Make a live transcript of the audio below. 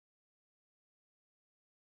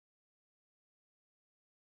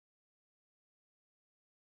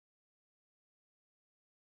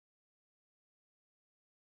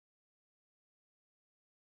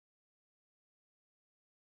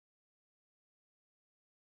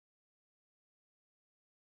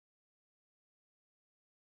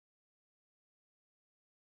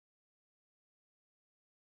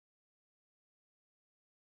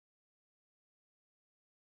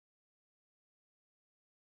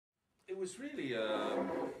was really a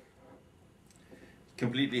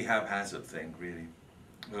completely haphazard thing, really.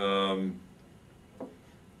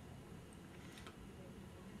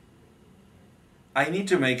 I need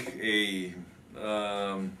to make a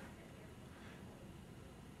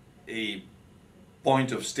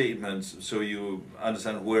point of statement so you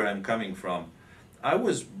understand where I'm coming from. I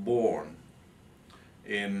was born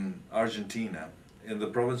in Argentina, in the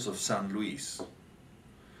province of San Luis,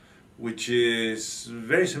 which is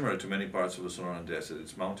very similar to many parts of the Sonoran Desert.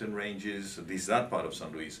 It's mountain ranges, at least that part of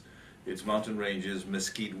San Luis. It's mountain ranges,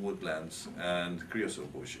 mesquite woodlands, and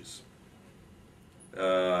creosote bushes.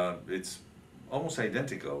 It's almost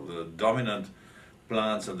identical. The dominant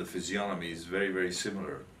plants and the physiognomy is very, very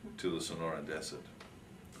similar to the Sonoran Desert.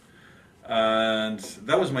 And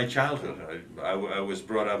that was my childhood. I was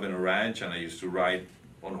brought up in a ranch, and I used to ride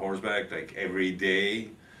on horseback like every day.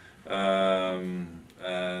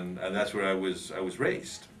 And that's where I was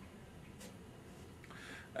raised.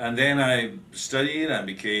 And then I studied and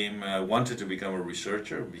became, wanted to become a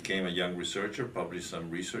researcher, became a young researcher, published some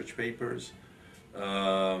research papers,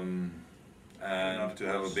 and to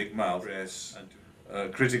have a big mouth,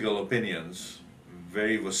 critical opinions,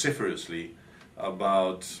 very vociferously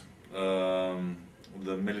about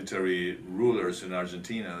the military rulers in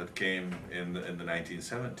Argentina that came in the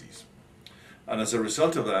 1970s. And as a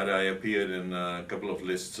result of that, I appeared in a couple of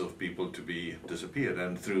lists of people to be disappeared.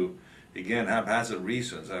 And through, again, haphazard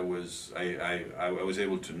reasons, I was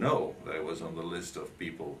able to know that I was on the list of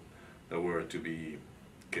people that were to be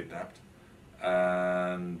kidnapped.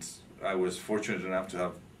 And I was fortunate enough to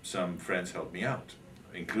have some friends help me out,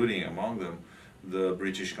 including among them the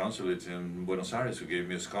British consulate in Buenos Aires, who gave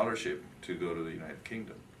me a scholarship to go to the United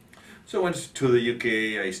Kingdom. So I went to the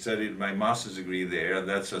UK, I studied my master's degree there, and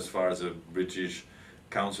that's as far as a British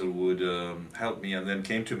council would help me, and then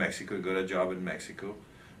came to Mexico, got a job in Mexico.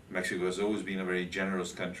 Mexico has always been a very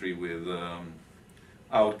generous country with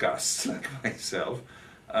outcasts like myself.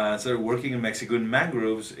 Started working in Mexico in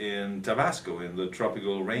mangroves in Tabasco, in the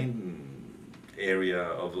tropical rain area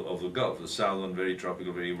of the Gulf, the southern, very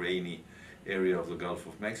tropical, very rainy area of the Gulf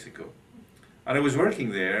of Mexico. And I was working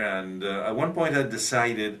there, and at one point I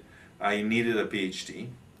decided I needed a PhD,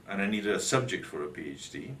 and I needed a subject for a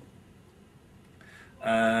PhD.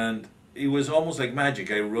 And it was almost like magic.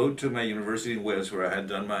 I wrote to my university in Wales, where I had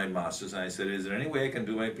done my master's, and I said, is there any way I can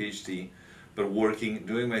do my PhD, but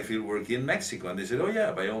doing my field work in Mexico? And they said, oh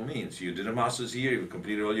yeah, by all means. You did a master's here, you've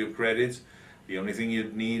completed all your credits. The only thing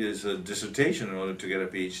you'd need is a dissertation in order to get a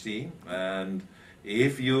PhD. And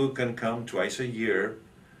if you can come twice a year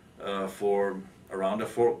for around a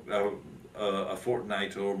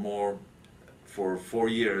fortnight or more for 4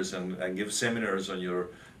 years and give seminars on your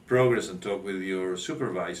progress and talk with your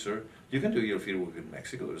supervisor, you can do your fieldwork in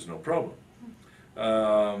Mexico, there's no problem.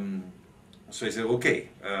 So I said, okay,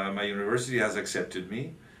 my university has accepted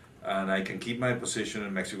me, and I can keep my position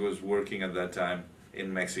in Mexico. I was working at that time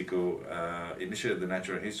in Mexico, initially at the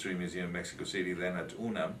Natural History Museum in Mexico City, then at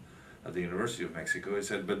UNAM, at the University of Mexico. I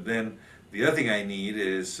said, but then the other thing I need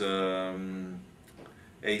is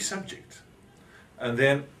a subject. And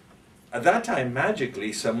then, at that time,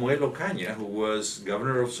 magically, Samuel Ocaña, who was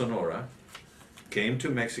governor of Sonora, came to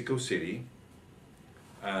Mexico City,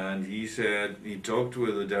 and he said, he talked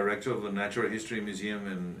with the director of the Natural History Museum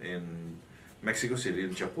in Mexico City,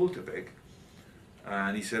 in Chapultepec,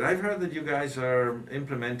 and he said, I've heard that you guys are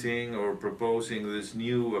implementing or proposing this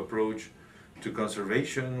new approach to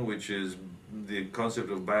conservation, which is the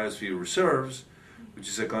concept of biosphere reserves, which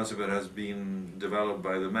is a concept that has been developed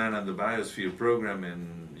by the Man and the Biosphere program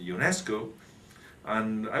in UNESCO,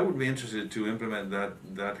 and I would be interested to implement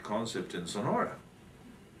that concept in Sonora.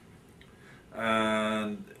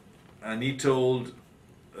 And he told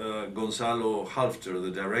Gonzalo Halfter,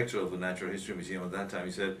 the director of the Natural History Museum at that time,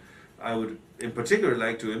 he said, I would in particular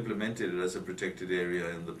like to implement it as a protected area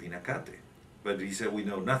in the Pinacate. But he said, we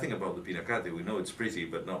know nothing about the Pinacate. We know it's pretty,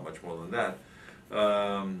 but not much more than that.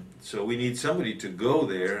 So we need somebody to go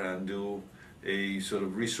there and do a sort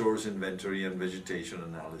of resource inventory and vegetation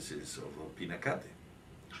analysis of the Pinacate.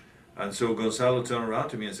 And so Gonzalo turned around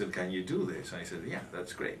to me and said, can you do this? And I said, yeah,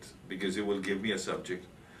 that's great, because it will give me a subject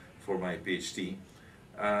for my PhD.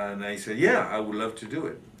 And I said, yeah, I would love to do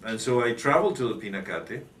it. And so I traveled to the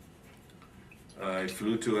Pinacate. I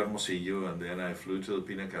flew to Hermosillo, and then I flew to the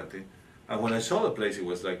Pinacate. And when I saw the place, it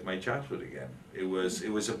was like my childhood again. It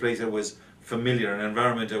was a place I was familiar, an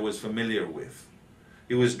environment I was familiar with.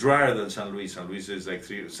 It was drier than San Luis. San Luis is like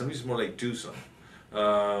San Luis is more like Tucson.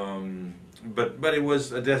 But it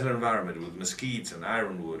was a desert environment with mesquites and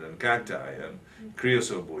ironwood and cacti and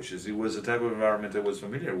creosote bushes. It was a type of environment I was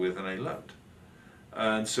familiar with and I loved.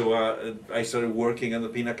 And so I started working on the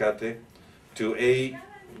pinacate to A,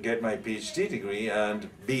 get my PhD degree, and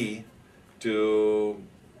B, to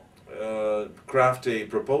craft a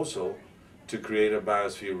proposal to create a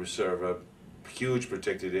biosphere reserve, a huge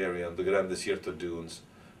protected area on the Gran Desierto dunes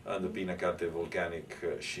and the Pinacate volcanic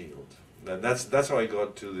shield. And that's how I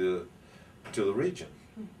got to the region.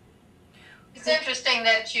 It's interesting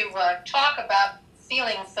that you talk about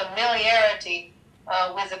feeling familiarity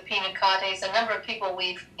with the Pinacates. A number of people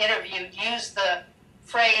we've interviewed use the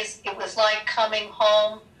phrase, "It was like coming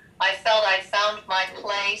home. I felt I found my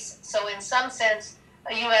place." So in some sense,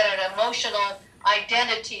 you had an emotional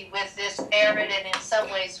identity with this arid and in some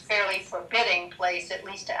ways fairly forbidding place, at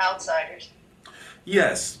least to outsiders.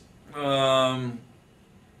 Yes. Around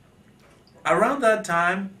that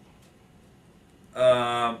time,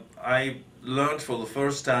 I learned for the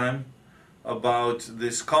first time about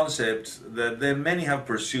this concept that many have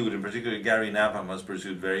pursued, in particular Gary Knapham has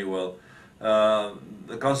pursued very well,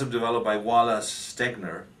 the concept developed by Wallace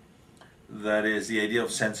Stegner, that is the idea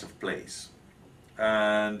of sense of place.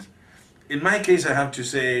 And in my case, I have to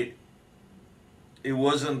say, it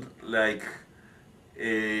wasn't like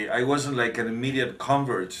I wasn't like an immediate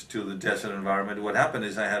convert to the desert environment. What happened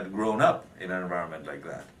is I had grown up in an environment like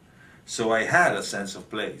that. So I had a sense of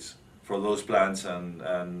place for those plants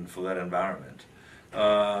and for that environment.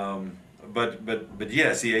 But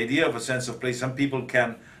yes, the idea of a sense of place, some people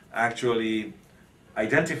can actually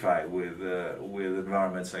identify with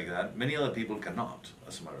environments like that. Many other people cannot,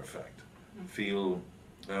 as a matter of fact. Feel,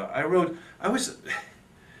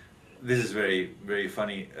 this is very, very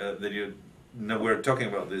funny that we're talking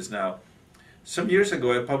about this now. Some years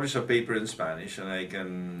ago I published a paper in Spanish, and I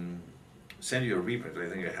can send you a reprint, I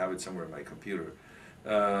think I have it somewhere in my computer,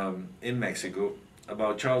 in Mexico,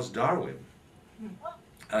 about Charles Darwin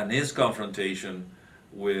and his confrontation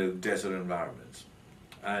with desert environments.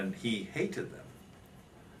 And he hated them.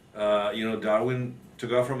 Darwin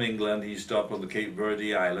took off from England, he stopped on the Cape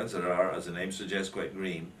Verde Islands that are, as the name suggests, quite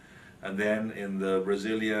green. And then in the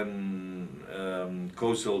Brazilian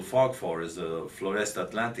coastal fog forest, the Floresta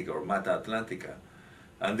Atlantica or Mata Atlantica.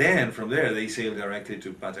 And then from there they sailed directly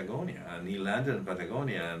to Patagonia, and he landed in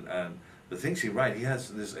Patagonia, and the things he writes, he has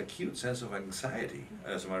this acute sense of anxiety,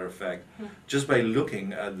 as a matter of fact, just by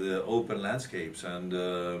looking at the open landscapes and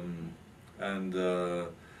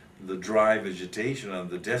the dry vegetation and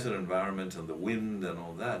the desert environment and the wind and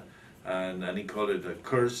all that. And he called it a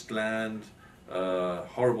cursed land,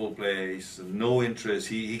 horrible place, no interest.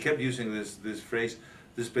 He kept using this phrase,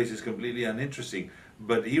 this place is completely uninteresting.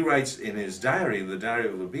 But he writes in his diary, the Diary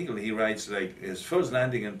of the Beagle, he writes like his first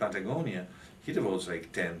landing in Patagonia, he devotes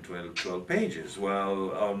like 10, 12 pages. While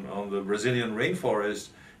on the Brazilian rainforest,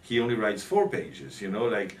 he only writes 4 pages,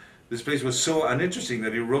 like this place was so uninteresting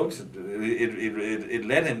that he wrote, it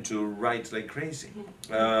led him to write like crazy.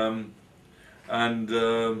 And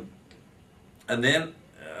then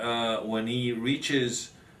when he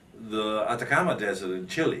reaches the Atacama Desert in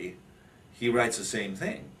Chile, he writes the same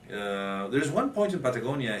thing. There's one point in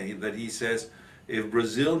Patagonia that he says, if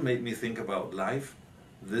Brazil made me think about life,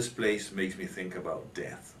 this place makes me think about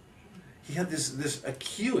death. He had this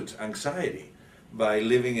acute anxiety by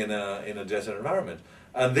living in a desert environment.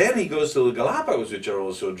 And then he goes to the Galapagos, which are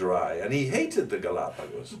also dry, and he hated the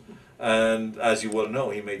Galapagos. And as you well know,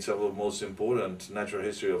 he made some of the most important natural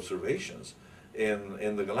history observations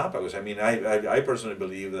in the Galapagos. I mean, I personally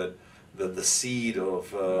believe that the seed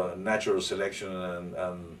of natural selection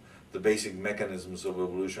and the basic mechanisms of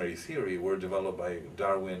evolutionary theory were developed by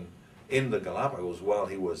Darwin in the Galapagos while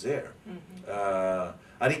he was there.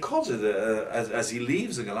 And he calls it, as he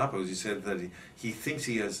leaves the Galapagos, he said that he thinks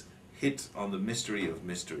he has hit on the mystery of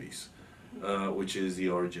mysteries, which is the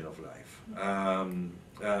origin of life.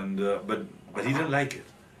 But he didn't like it.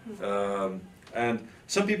 And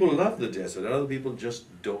some people love the desert, other people just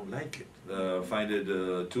don't like it, find it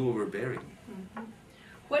too overbearing.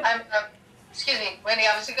 Excuse me, Wendy,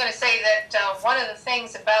 I was going to say that one of the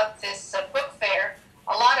things about this book fair,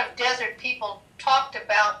 a lot of desert people talked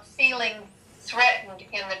about feeling threatened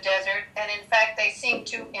in the desert, and in fact they seem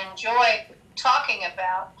to enjoy talking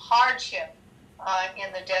about hardship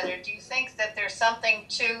in the desert. Do you think that there's something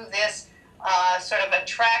to this sort of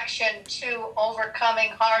attraction to overcoming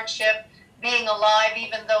hardship, being alive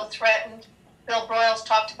even though threatened? Bill Broyles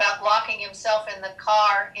talked about locking himself in the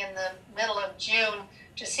car in the middle of June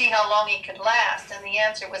to see how long he could last, and the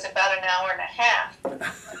answer was about an hour and a half.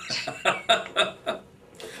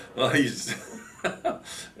 Well,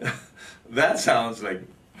 that sounds like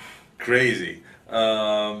crazy.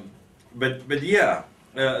 But yeah,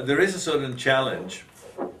 there is a certain challenge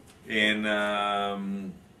in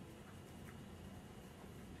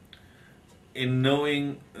in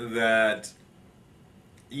knowing that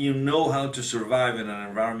you know how to survive in an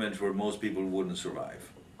environment where most people wouldn't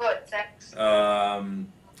survive. Good, thanks. And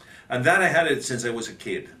that I had it since I was a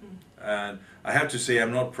kid. And I have to say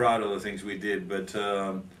I'm not proud of the things we did, but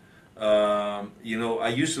you know, I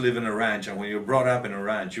used to live in a ranch, and when you're brought up in a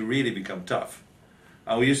ranch, you really become tough.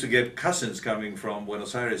 And we used to get cousins coming from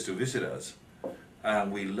Buenos Aires to visit us,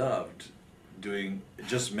 and we loved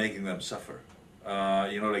just making them suffer.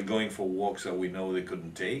 You know, like going for walks that we know they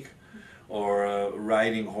couldn't take, or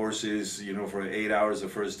riding horses, you know, for 8 hours the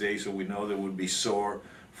first day, so we know they would be sore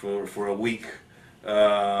for a week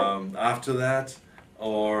after that,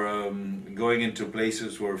 or going into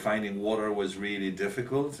places where finding water was really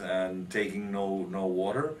difficult and taking no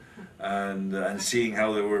water, and seeing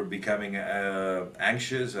how they were becoming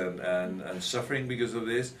anxious and suffering because of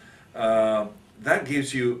this. That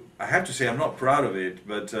gives you, I have to say, I'm not proud of it,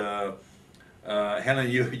 but Helen,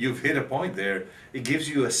 you've hit a point there. It gives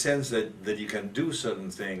you a sense that you can do certain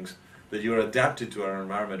things, that you're adapted to an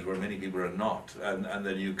environment where many people are not, and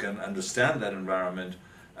that you can understand that environment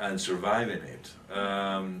and survive in it.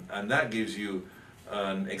 And that gives you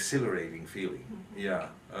an exhilarating feeling. Yeah.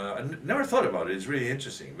 I never thought about it. It's really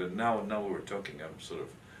interesting, but now we're talking, I'm sort of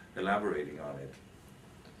elaborating on it.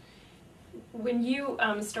 When you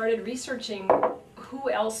started researching, who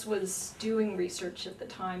else was doing research at the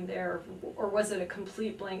time there, or was it a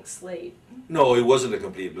complete blank slate? No, it wasn't a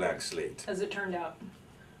complete blank slate. As it turned out.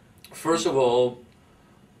 First of all,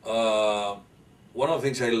 one of the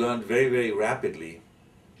things I learned very, very rapidly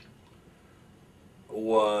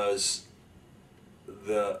was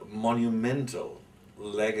the monumental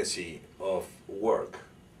legacy of work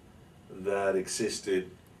that existed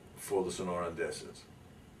for the Sonoran Desert.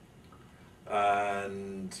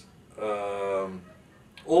 And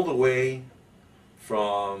all the way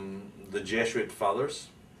from the Jesuit fathers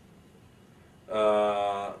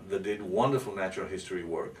that did wonderful natural history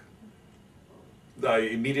work. I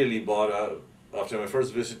immediately bought, after my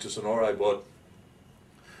first visit to Sonora, I bought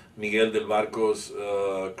Miguel del Barco's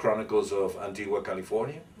Chronicles of Antigua,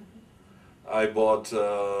 California. I bought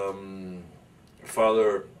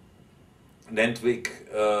Father Nentwik,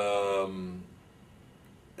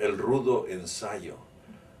 El Rudo Ensayo,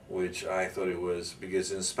 which I thought it was,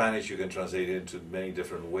 because in Spanish you can translate it into many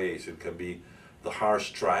different ways. It can be the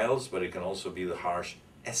harsh trials, but it can also be the harsh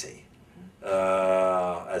essay,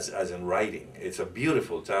 as in writing. It's a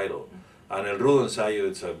beautiful title. And El Rudo Ensayo,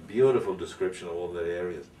 it's a beautiful description of all the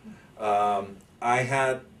areas. I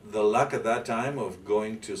had the luck at that time of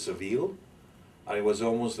going to Seville, and it was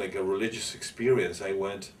almost like a religious experience. I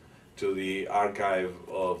went to the archive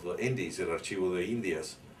of the Indies, El Archivo de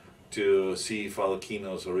Indias, to see Father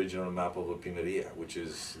Kino's original map of the Pineria, which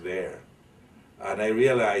is there. And I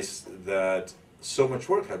realized that so much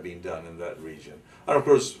work had been done in that region. And of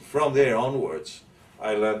course, from there onwards,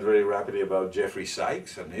 I learned very rapidly about Jeffrey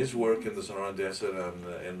Sykes and his work in the Sonoran Desert and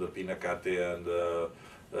in the Pinacate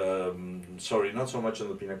and, sorry, not so much in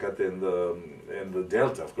the Pinacate, in the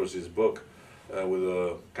Delta, of course, his book with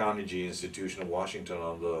the Carnegie Institution of Washington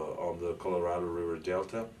on the Colorado River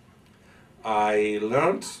Delta. I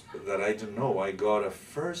learned that I didn't know. I got a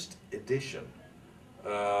first edition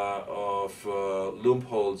of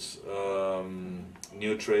Lumholtz's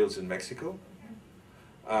New Trails in Mexico.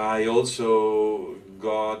 I also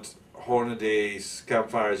got Hornaday's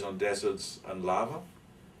Campfires on Deserts and Lava.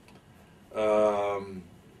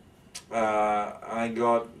 I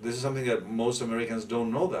got, this is something that most Americans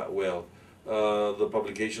don't know that well, the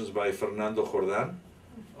publications by Fernando Jordan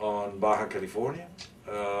on Baja California.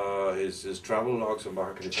 His travel logs on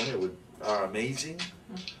Baja California are amazing,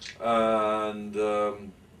 and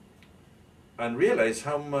realize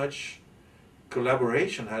how much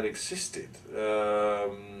collaboration had existed.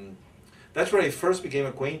 That's where I first became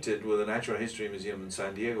acquainted with the Natural History Museum in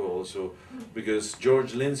San Diego also, because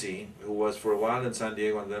George Lindsay, who was for a while in San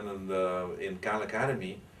Diego and then in Khan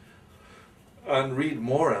Academy, and Reed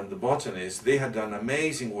Moran, the botanist, they had done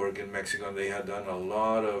amazing work in Mexico, and they had done a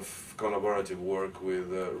lot of collaborative work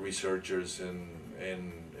with researchers in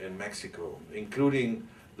Mexico, including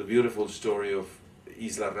the beautiful story of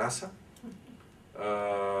Isla Raza.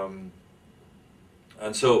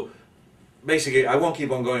 And so, basically, I won't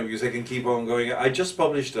keep on going because I can keep on going. I just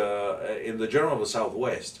published, in the Journal of the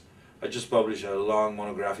Southwest, I just published a long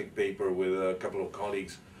monographic paper with a couple of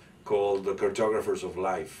colleagues called The Cartographers of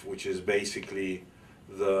Life, which is basically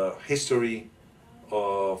the history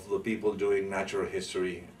of the people doing natural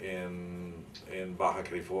history in Baja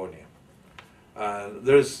California. And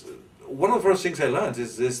there's, one of the first things I learned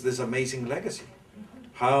is this amazing legacy.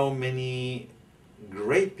 How many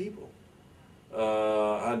great people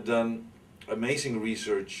had done amazing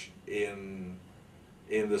research in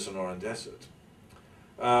the Sonoran Desert.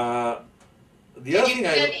 The other Did you thing meet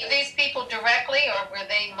any of these people directly, or were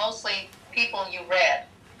they mostly people you read?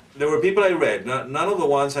 there were people I read. None of the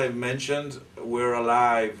ones I mentioned were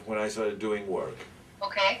alive when I started doing work.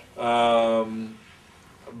 Okay.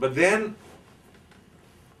 But then,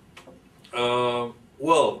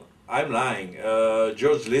 well, I'm lying.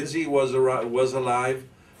 George Lindsay was alive.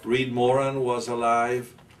 Reed Moran was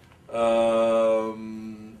alive.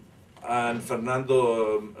 And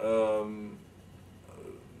Fernando,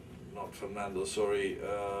 not Fernando, sorry,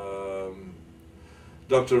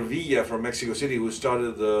 Dr. Villa from Mexico City, who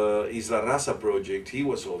started the Isla Raza project, he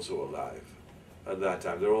was also alive at that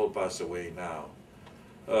time. They're all passed away now.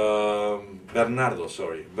 Bernardo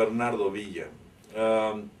Villa.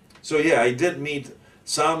 So yeah, I did meet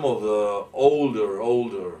some of the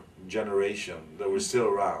older generation that were still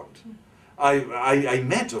around. I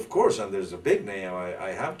met, of course, and there's a big name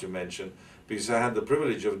I have to mention, because I had the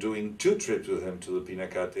privilege of doing 2 trips with him to the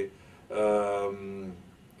Pinacate,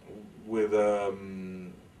 with the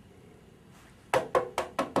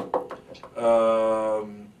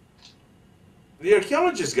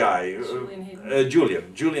archaeologist guy,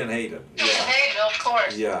 Julian Hayden. Yeah. Hayden, of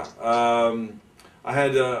course. Yeah. I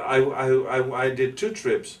had I did 2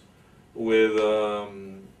 trips with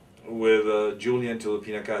Julian to the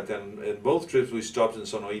Pinacate, and in both trips we stopped in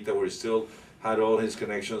Sonoita, where he still had all his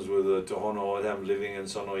connections with Tohono O'odham living in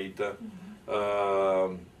Sonoita.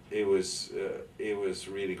 It was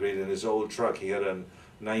really great. In his old truck, he had a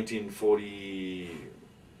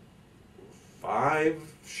 1945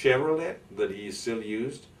 Chevrolet that he still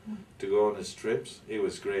used to go on his trips. It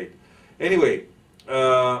was great. Anyway,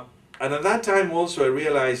 and at that time also I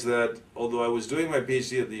realized that although I was doing my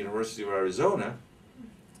PhD at the University of Arizona,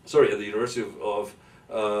 at the University of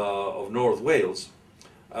North Wales,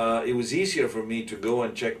 it was easier for me to go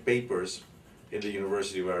and check papers in the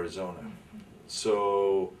University of Arizona.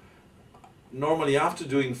 So normally after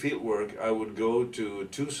doing field work, I would go to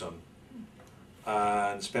Tucson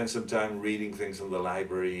and spend some time reading things in the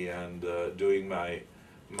library and doing my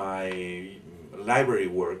library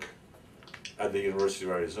work at the University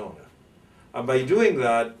of Arizona. And by doing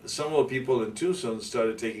that, some of the people in Tucson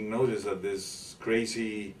started taking notice that this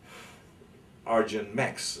crazy Argent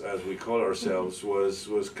Mex, as we call ourselves,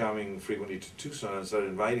 was coming frequently to Tucson and started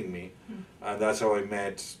inviting me. And that's how I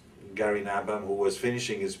met Gary Nabham, who was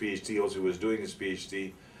finishing his PhD, also was doing his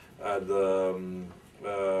PhD at the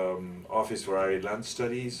Office for Arid Land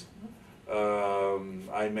Studies.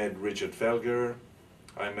 I met Richard Felger.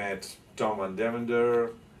 I met Tom Van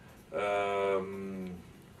Devender.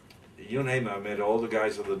 You name it, I met all the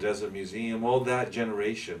guys at the Desert Museum, all that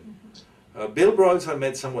generation. Bill Broyles I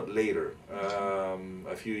met somewhat later,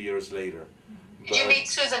 a few years later. Did you meet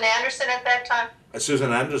Susan Anderson at that time?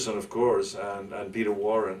 Susan Anderson, of course, and Peter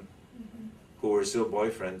Warren, who were still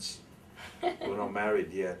boyfriends, who were not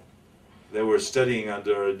married yet. They were studying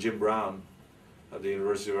under Jim Brown at the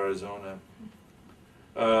University of Arizona.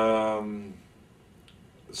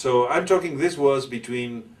 So I'm talking, this was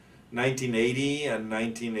between 1980 and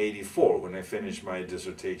 1984 when I finished my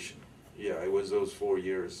dissertation. Yeah, it was those 4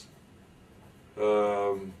 years.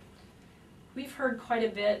 We've heard quite a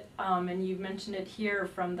bit, and you've mentioned it here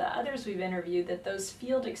from the others we've interviewed, that those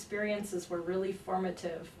field experiences were really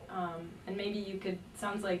formative. And maybe you could,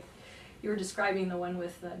 sounds like you were describing the one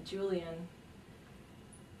with Julian.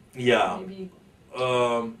 Yeah. Maybe,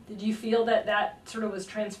 did you feel that that sort of was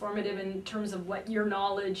transformative in terms of what your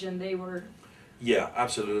knowledge and they were? Yeah,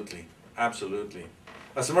 absolutely. Absolutely.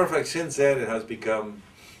 As a matter of fact, since then it has become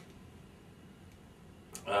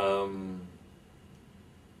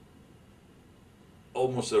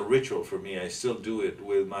almost a ritual for me. I still do it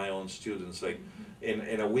with my own students. Like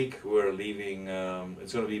in a week we're leaving,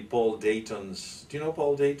 it's going to be Paul Dayton's, do you know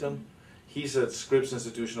Paul Dayton? He's at Scripps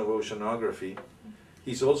Institution of Oceanography.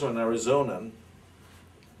 He's also an Arizonan.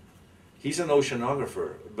 He's an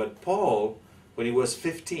oceanographer, but Paul, when he was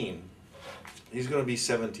 15, he's going to be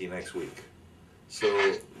 70 next week.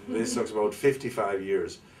 So this talks about 55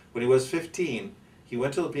 years. When he was 15, he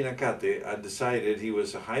went to the Pinacate and decided he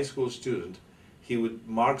was a high school student. He would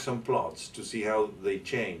mark some plots to see how they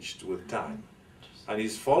changed with time. And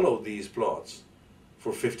he's followed these plots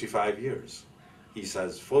for 55 years. He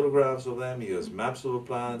has photographs of them, he has maps of the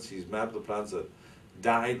plants, he's mapped the plants that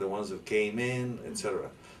died, the ones that came in,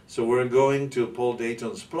 etc. So we're going to Paul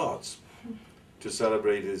Dayton's plots to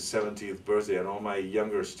celebrate his 70th birthday, and all my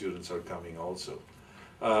younger students are coming also.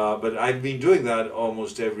 But I've been doing that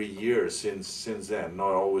almost every year since then,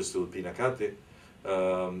 not always to the Pinacate.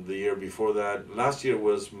 The year before that, last year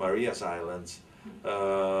was Marias Islands,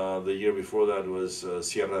 The year before that was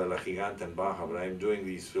Sierra de la Gigante in Baja, but I'm doing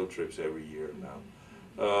these field trips every year now.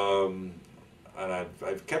 And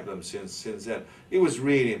I've kept them since then. It was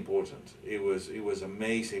really important. It was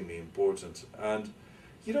amazingly important. And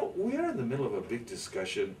you know, we are in the middle of a big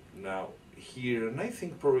discussion now here, and I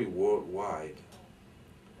think probably worldwide,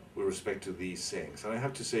 with respect to these things. And I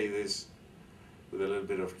have to say this with a little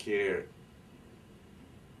bit of care.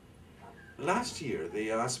 Last year,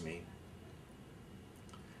 they asked me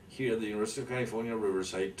here at the University of California,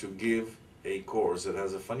 Riverside, to give a course that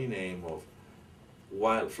has a funny name of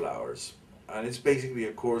Wildflowers. And it's basically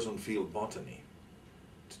a course on field botany,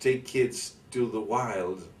 to take kids to the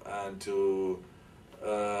wild and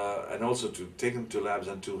also to take them to labs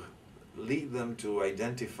and to lead them to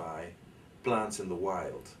identify plants in the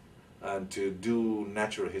wild and to do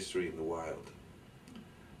natural history in the wild.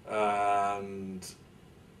 And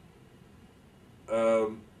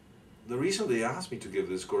the reason they asked me to give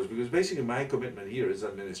this course, because basically my commitment here is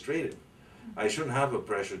administrative. I shouldn't have a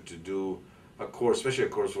pressure to do a course, especially a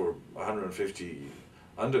course for 150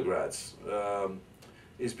 undergrads,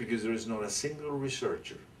 is because there is not a single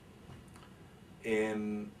researcher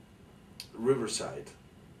in Riverside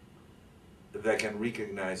that can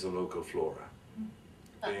recognize the local flora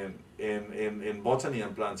in botany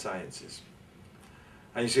and plant sciences.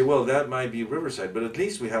 And you say, well, that might be Riverside, but at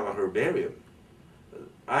least we have a herbarium.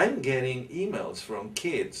 I'm getting emails from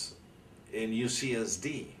kids in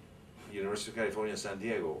UCSD, University of California, San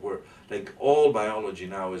Diego, where like all biology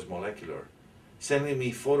now is molecular, sending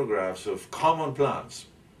me photographs of common plants,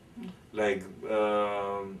 like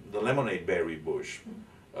the lemonade berry bush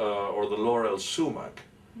or the laurel sumac,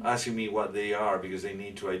 asking me what they are because they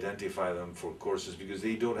need to identify them for courses, because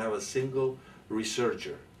they don't have a single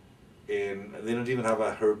researcher they don't even have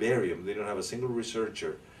a herbarium. They don't have a single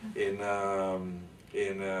researcher in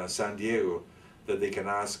San Diego that they can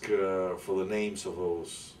ask for the names of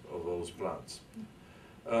those plants.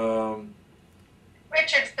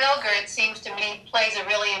 Richard Felger, it seems to me, plays a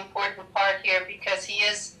really important part here because he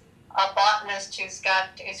is a botanist who's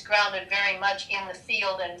is grounded very much in the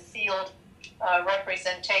field and field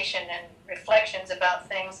representation and reflections about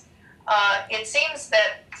things. It seems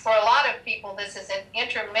that for a lot of people this is an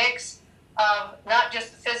intermix of not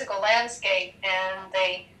just the physical landscape and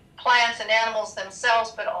the plants and animals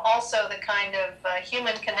themselves, but also the kind of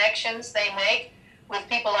human connections they make with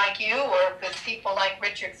people like you or with people like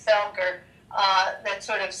Richard Felger that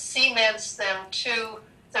sort of cements them to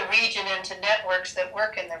the region and to networks that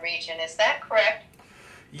work in the region. Is that correct?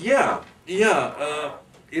 Yeah,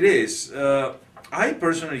 it is. I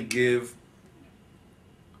personally give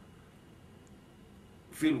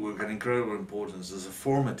fieldwork an incredible importance as a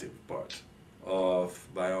formative part of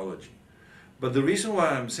biology. But the reason why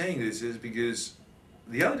I'm saying this is because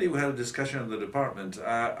the other day we had a discussion in the department.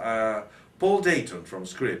 Paul Dayton from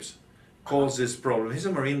Scripps calls this problem, he's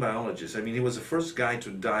a marine biologist. I mean, he was the first guy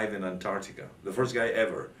to dive in Antarctica, the first guy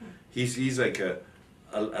ever. He's like a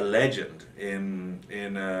legend in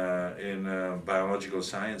biological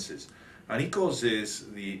sciences. And he calls this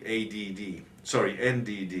the NDD,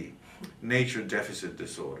 Nature Deficit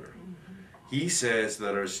Disorder. He says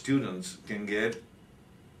that our students can get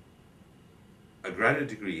a graduate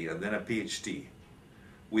degree and then a PhD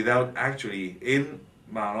without actually, in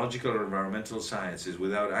biological or environmental sciences,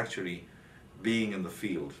 without actually being in the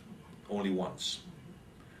field only once.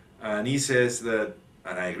 And he says that,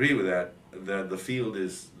 and I agree with that the field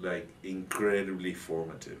is like incredibly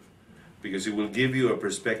formative because it will give you a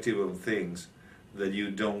perspective of things that you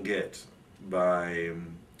don't get by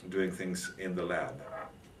doing things in the lab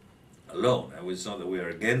alone. And it's not that we are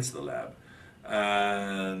against the lab.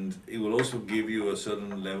 And it will also give you a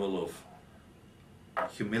certain level of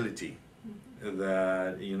humility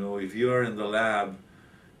that, you know, if you are in the lab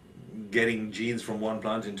getting genes from one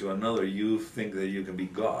plant into another, you think that you can be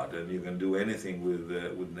God and you can do anything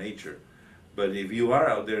with nature. But if you are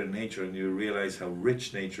out there in nature and you realize how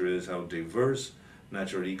rich nature is, how diverse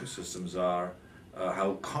natural ecosystems are,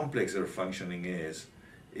 how complex their functioning is,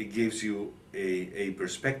 it gives you a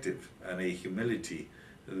perspective and a humility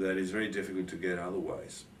that is very difficult to get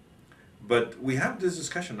otherwise. But we have this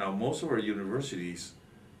discussion now. Most of our universities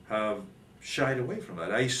have shied away from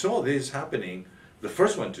that. I saw this happening. The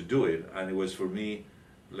first one to do it, and it was for me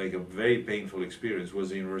like a very painful experience, was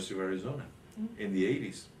the University of Arizona in the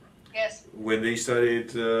 80s. Yes. When they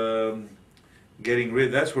started getting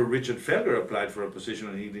rid, that's where Richard Felger applied for a position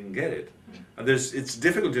and he didn't get it. And it's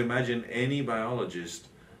difficult to imagine any biologist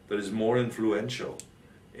that is more influential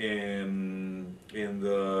in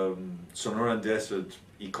the Sonoran Desert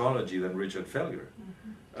ecology than Richard Felger.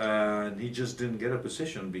 and he just didn't get a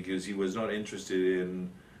position because he was not interested in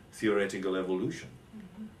theoretical evolution.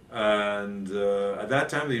 And at that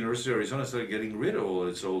time, the University of Arizona started getting rid of all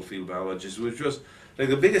its old field biologists, which was like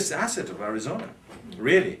the biggest asset of Arizona,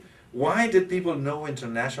 really. Why did people know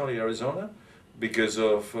internationally Arizona? Because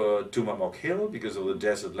of Tumamoc Hill, because of the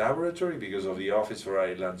Desert Laboratory, because of the Office for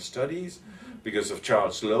Island Studies, because of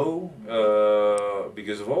Charles Lowe,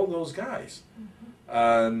 because of all those guys.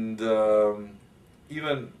 And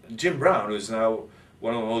even Jim Brown, who is now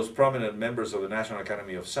one of the most prominent members of the National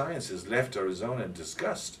Academy of Sciences, left Arizona in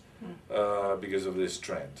disgust because of this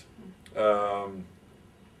trend.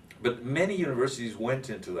 But many universities went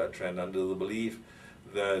into that trend under the belief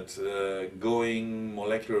that going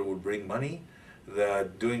molecular would bring money,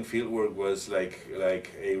 that doing fieldwork was like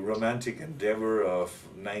a romantic endeavor of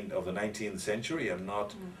the 19th century and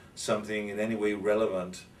not something in any way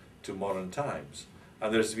relevant to modern times.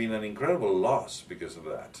 And there's been an incredible loss because of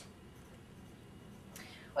that.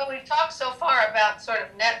 Well, we've talked so far about sort of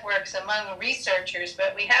networks among researchers,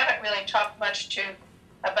 but we haven't really talked much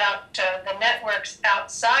about the networks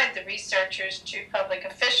outside the researchers to public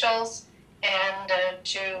officials and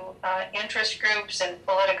to interest groups and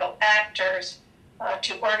political actors,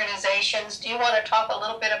 to organizations. Do you want to talk a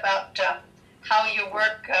little bit about how your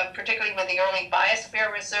work, particularly with the early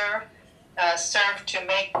Biosphere Reserve, served to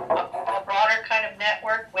make a broader kind of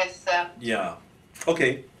network with... Yeah,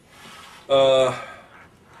 okay.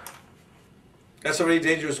 That's a very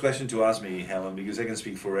dangerous question to ask me, Helen, because I can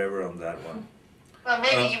speak forever on that one. Well,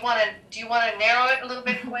 maybe do you want to narrow it a little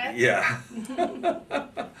bit, Gwynn? Yeah.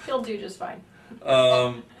 He'll do just fine.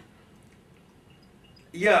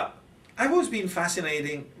 Yeah, I've always been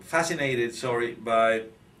fascinated, by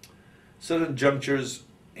certain junctures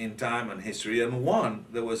in time and history, and one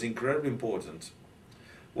that was incredibly important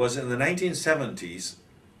was in the 1970s,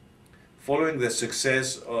 following the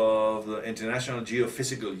success of the International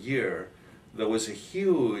Geophysical Year. There was a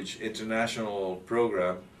huge international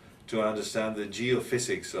program to understand the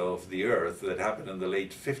geophysics of the Earth that happened in the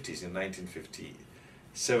late 50s, in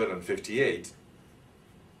 1957 and 58.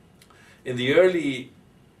 In the early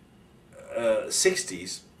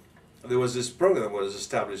 60s, there was this program that was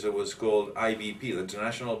established that was called IBP, the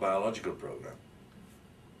International Biological Program.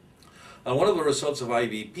 And one of the results of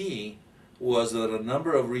IBP was that a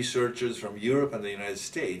number of researchers from Europe and the United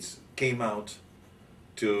States came out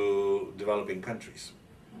to developing countries.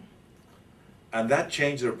 And that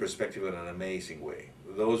changed their perspective in an amazing way.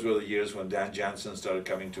 Those were the years when Dan Jansen started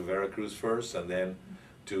coming to Veracruz first and then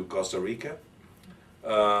to Costa Rica.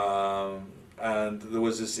 And there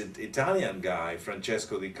was this Italian guy,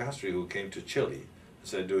 Francesco Di Castri, who came to Chile,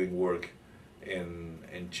 started doing work in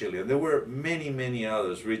Chile. And there were many, many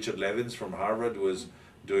others. Richard Levins from Harvard was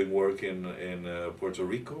doing work in Puerto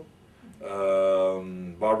Rico.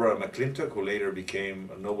 Barbara McClintock, who later became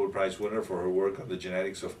a Nobel Prize winner for her work on the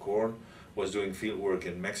genetics of corn, was doing field work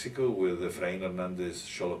in Mexico with Efraín Hernández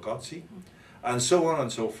Xolocotzi, and so on and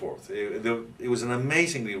so forth. It was an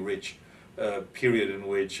amazingly rich period in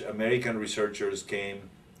which American researchers came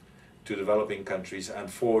to developing countries and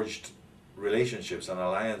forged relationships and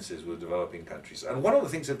alliances with developing countries. And one of the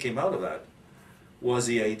things that came out of that was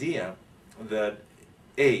the idea that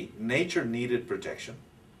A, nature needed protection,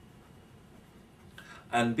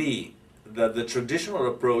 and B, that the traditional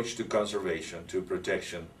approach to conservation, to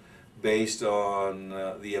protection, based on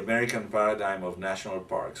the American paradigm of national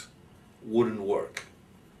parks, wouldn't work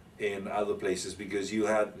in other places because you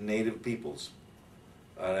had native peoples,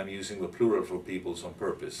 and I'm using the plural for peoples on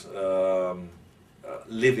purpose,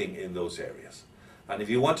 living in those areas. And if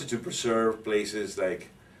you wanted to preserve places like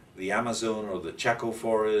the Amazon or the Chaco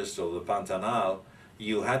Forest or the Pantanal,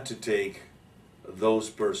 you had to take those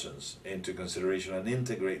persons into consideration and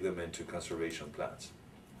integrate them into conservation plans.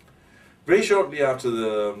 Very shortly after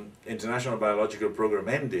the International Biological Program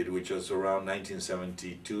ended, which was around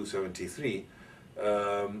 1972-73,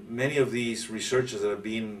 many of these researchers that have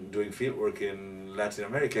been doing fieldwork in Latin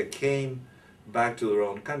America came back to their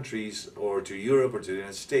own countries or to Europe or to the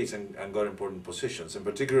United States and got important positions. In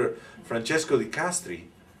particular, Francesco Di Castri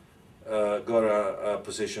got a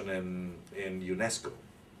position in UNESCO.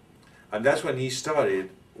 And that's when he started,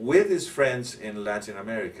 with his friends in Latin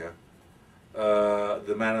America,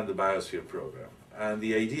 the Man and the Biosphere program. And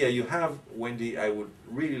the idea you have, Wendy, I would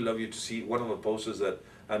really love you to see one of the posters that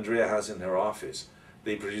Andrea has in her office.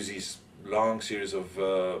 They produce these long series of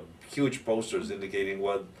huge posters indicating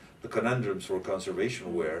what the conundrums for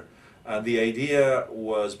conservation were. And the idea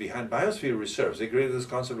was behind biosphere reserves. They created this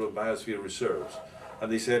concept of biosphere reserves.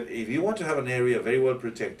 And they said, if you want to have an area very well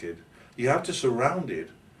protected, you have to surround it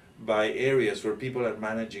by areas where people are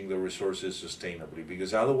managing the resources sustainably,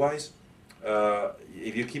 because otherwise,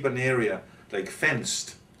 if you keep an area like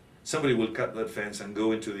fenced, somebody will cut that fence and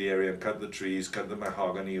go into the area and cut the trees, cut the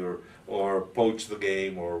mahogany, or poach the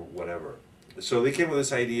game or whatever. So they came with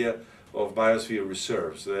this idea of biosphere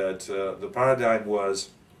reserves, that the paradigm was,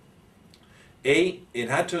 it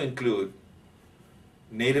had to include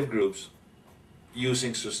native groups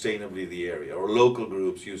using sustainably the area, or local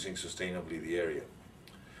groups using sustainably the area.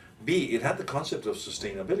 B, it had the concept of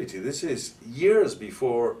sustainability. This is years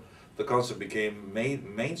before the concept became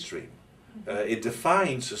mainstream. It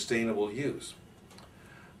defined sustainable use.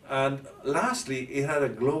 And lastly, it had a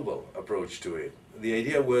global approach to it. The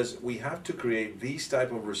idea was, we have to create these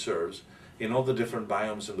type of reserves in all the different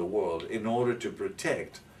biomes in the world in order to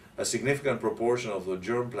protect a significant proportion of the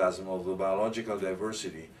germplasm, of the biological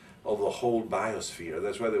diversity of the whole biosphere.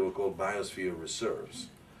 That's why they were called biosphere reserves,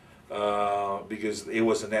 because it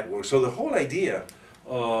was a network. So the whole idea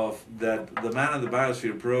of that the Man and the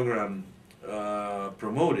Biosphere program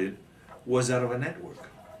promoted was out of a network.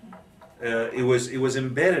 It was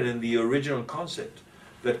embedded in the original concept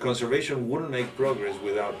that conservation wouldn't make progress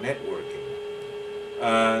without networking.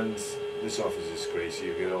 And this office is crazy.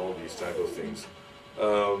 You get all these type of things.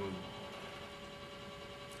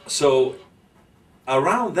 So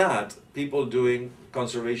around that, people doing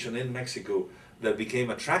conservation in Mexico that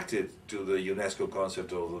became attracted to the UNESCO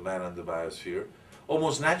concept of the Man and the Biosphere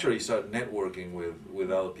almost naturally started networking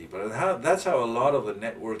with other people. And that's how a lot of the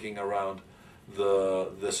networking around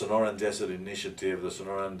the Sonoran Desert Initiative, the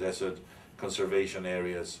Sonoran Desert Conservation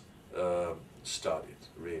Areas started,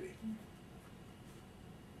 really.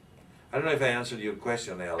 I don't know if I answered your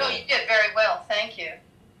question, Ella. No, you did very well. Thank you.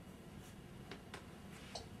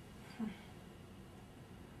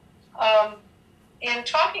 In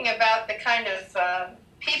talking about the kind of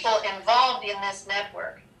people involved in this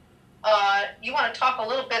network, you want to talk a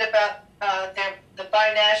little bit about the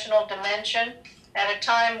binational dimension at a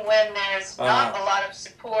time when there's not a lot of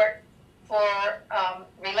support for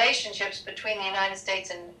relationships between the United States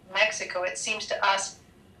and Mexico. It seems to us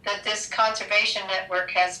that this conservation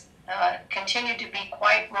network has continued to be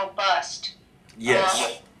quite robust.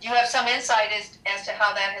 Yes. Do you have some insight as to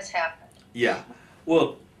how that has happened? Yeah.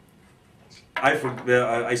 Well, I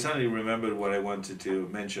suddenly remembered what I wanted to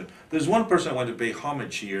mention. There's one person I want to pay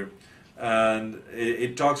homage here, and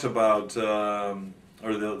it talks about, or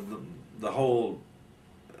the whole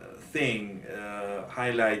thing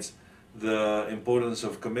highlights the importance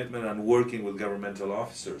of commitment and working with governmental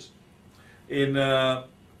officers. In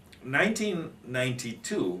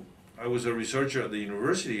 1992, I was a researcher at the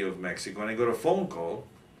University of Mexico, and I got a phone call,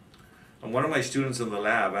 and one of my students in the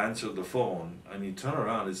lab answered the phone, and he turned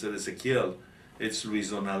around and said, "Exequiel, it's Luis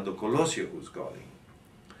Donaldo Colosio who's calling."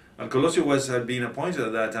 And Colosio had been appointed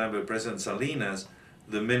at that time by President Salinas,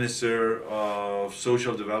 the Minister of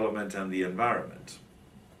Social Development and the Environment.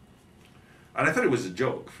 And I thought it was a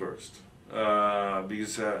joke first,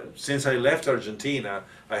 because since I left Argentina,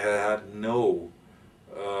 I had had no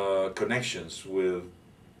connections with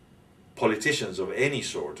politicians of any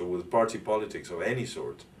sort, or with party politics of any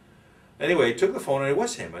sort. Anyway, I took the phone, and it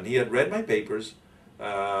was him, and he had read my papers,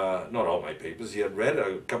 not all my papers, he had read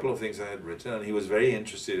a couple of things I had written, and he was very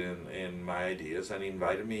interested in my ideas, and he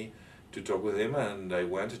invited me to talk with him, and I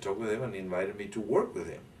went to talk with him, and he invited me to work with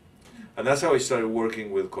him. And that's how I started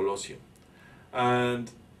working with Colosio.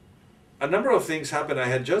 And a number of things happened. I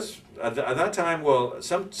had just, at that time, well,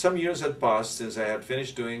 some years had passed since I had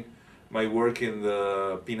finished doing my work in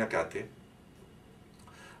the Pinacate.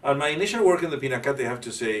 And my initial work in the Pinacate, I have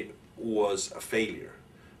to say, was a failure,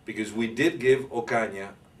 because we did give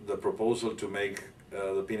Ocaña the proposal to make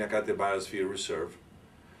the Pinacate Biosphere Reserve.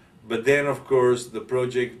 But then, of course, the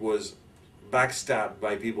project was backstabbed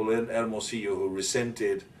by people in Hermosillo who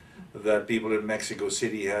resented that people in Mexico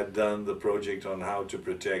City had done the project on how to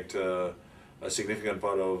protect a significant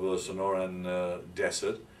part of the Sonoran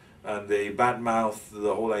Desert. And they badmouthed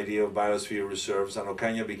the whole idea of biosphere reserves, and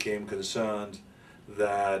Ocaña became concerned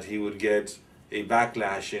that he would get a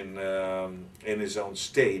backlash in his own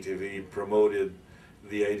state if he promoted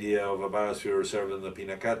the idea of a biosphere reserve in the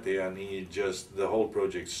Pinacate, and the whole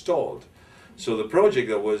project stalled. So the project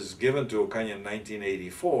that was given to Ocaña in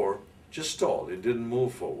 1984 just stalled. It didn't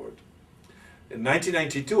move forward. In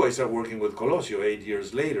 1992, I started working with Colosio 8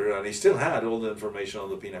 years later, and he still had all the information on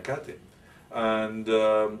the Pinacate. And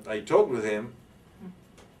I talked with him,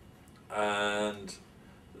 and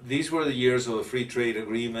these were the years of the free trade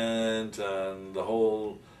agreement and the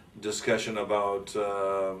whole discussion about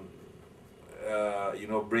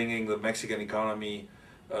bringing the Mexican economy,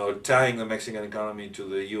 tying the Mexican economy to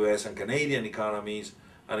the U.S. and Canadian economies,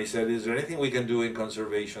 And he said, is there anything we can do in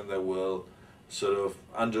conservation that will sort of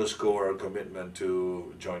underscore our commitment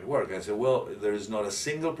to joint work? I said, well, there is not a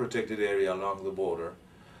single protected area along the border,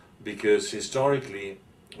 because historically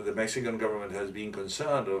the Mexican government has been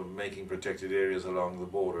concerned of making protected areas along the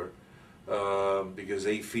border because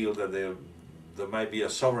they feel that there might be a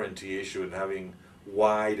sovereignty issue in having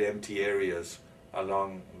wide empty areas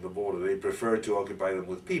along the border. They prefer to occupy them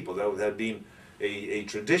with people. That had been a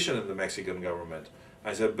tradition in the Mexican government.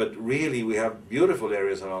 I said, but really we have beautiful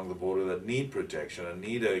areas along the border that need protection and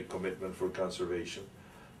need a commitment for conservation.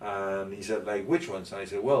 And he said, like which ones? And I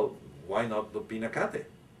said, well, why not the Pinacate?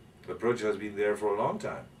 The project has been there for a long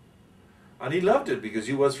time. And he loved it because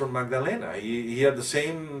he was from Magdalena. He had the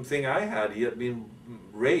same thing I had. He had been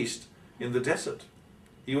raised in the desert.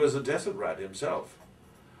 He was a desert rat himself.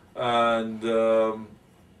 And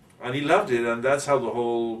he loved it, and that's how the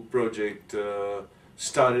whole project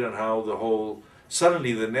started, and how the whole,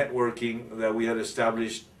 suddenly the networking that we had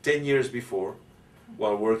established 10 years before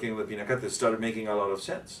while working in the Pinacate started making a lot of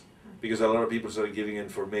sense, because a lot of people started giving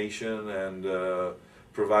information and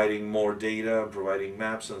providing more data, providing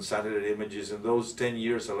maps and satellite images. In those 10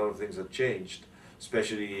 years, a lot of things have changed,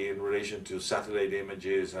 especially in relation to satellite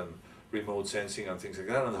images and remote sensing and things like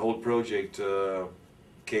that, and the whole project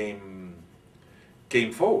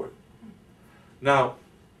came forward. Now,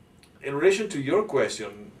 in relation to your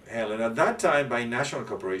question, Helen, at that time, binational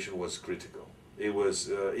cooperation was critical. It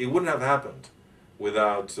wouldn't have happened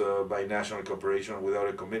without binational cooperation, without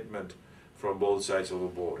a commitment from both sides of the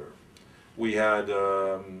border. We had,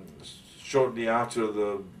 shortly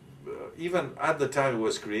after even at the time it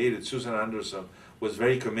was created, Susan Anderson was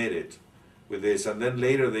very committed with this, and then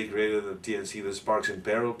later they created the TNC, the Sparks in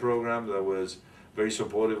Peril program, that was very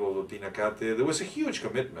supportive of the Pinacate. There was a huge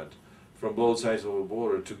commitment from both sides of the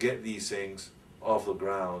border to get these things off the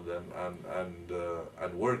ground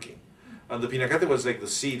and working. And the Pinacate was like the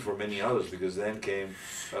seed for many others, because then came,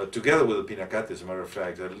 together with the Pinacate, as a matter of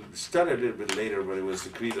fact, it started a little bit later, but it was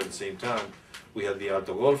decreed at the same time. We had the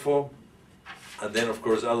Alto Golfo, and then of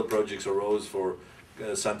course other projects arose for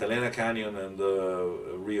Santa Elena Canyon and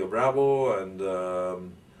Rio Bravo, and the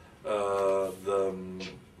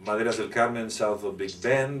Maderas del Carmen south of Big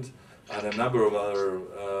Bend, and a number of other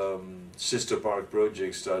sister park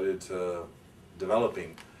projects started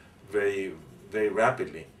developing very, very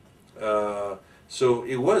rapidly. So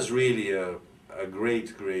it was really a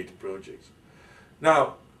great, great project.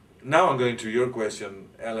 Now I'm going to your question,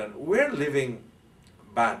 Ellen. We're living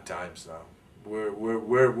bad times now. We're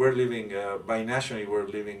living binationally. We're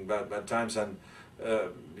living bad times, and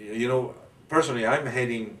you know, personally, I'm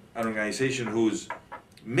heading an organization whose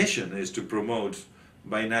mission is to promote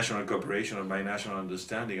binational cooperation and binational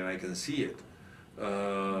understanding, and I can see it.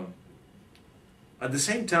 At the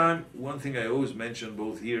same time, one thing I always mention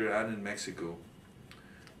both here and in Mexico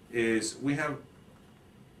is we have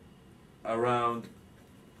around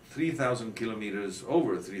 3,000 kilometers,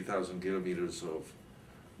 over 3,000 kilometers of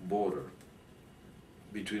border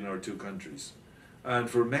between our two countries. And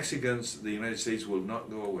for Mexicans, the United States will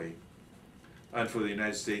not go away. And for the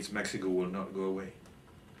United States, Mexico will not go away.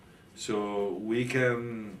 So we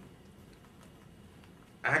can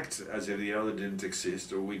act as if the other didn't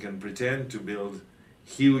exist, or we can pretend to build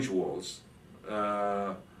huge walls.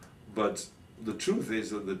 But the truth is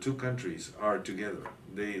that the two countries are together.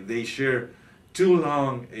 They share too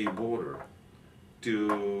long a border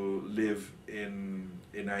to live in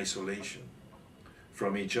isolation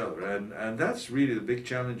from each other, and that's really the big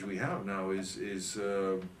challenge we have now, is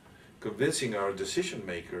convincing our decision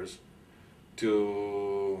makers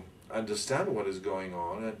to understand what is going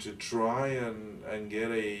on and to try and get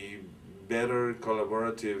a better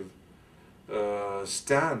collaborative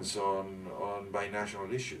stance on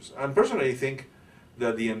binational issues. And personally, I think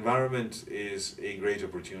that the environment is a great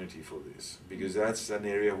opportunity for this, because that's an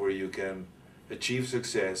area where you can achieve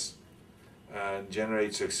success and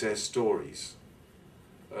generate success stories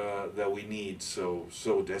that we need so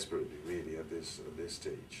desperately, really, at this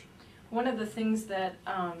stage. One of the things that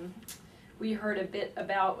we heard a bit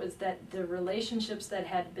about was that the relationships that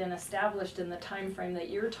had been established in the time frame that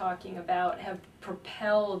you're talking about have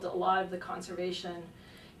propelled a lot of the conservation,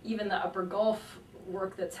 even the Upper Gulf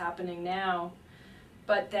work that's happening now,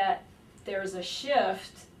 but that there's a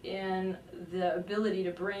shift in the ability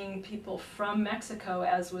to bring people from Mexico,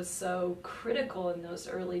 as was so critical in those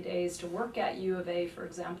early days, to work at U of A, for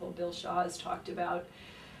example. Bill Shaw has talked about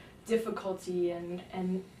difficulty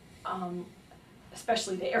and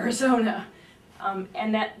especially to Arizona,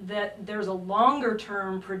 and that there's a longer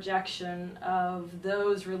term projection of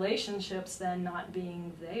those relationships than not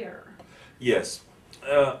being there. Yes.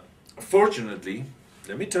 Fortunately,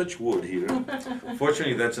 let me touch wood here.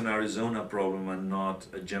 Fortunately, that's an Arizona problem and not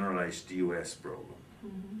a generalized U.S. problem.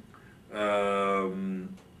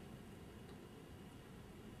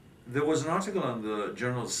 There was an article on the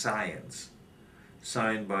journal Science,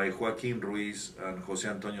 signed by Joaquin Ruiz and Jose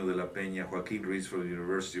Antonio de la Peña. Joaquin Ruiz from the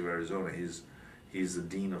University of Arizona, he's the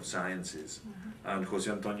Dean of Sciences, and Jose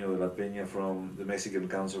Antonio de la Peña from the Mexican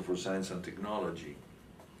Council for Science and Technology,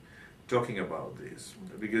 talking about this.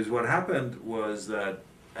 Because what happened was that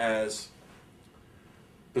as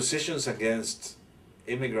positions against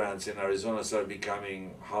immigrants in Arizona started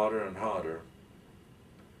becoming harder and harder,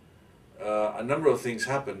 a number of things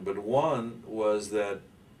happened, but one was that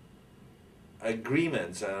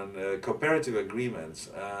agreements and cooperative agreements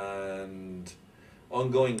and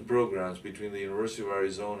ongoing programs between the University of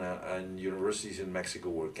Arizona and universities in Mexico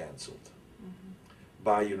were canceled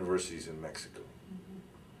by universities in Mexico.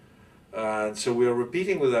 And so we are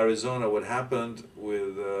repeating with Arizona what happened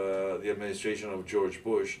with the administration of George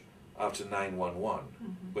Bush after 9/11,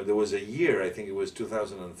 when there was a year, I think it was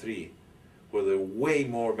 2003, where there were way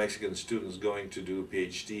more Mexican students going to do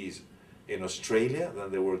PhDs in Australia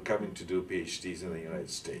than they were coming to do PhDs in the United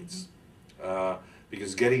States.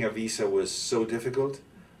 Because getting a visa was so difficult,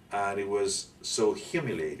 and it was so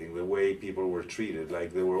humiliating the way people were treated,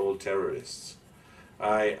 like they were all terrorists.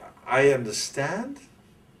 I understand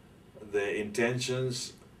the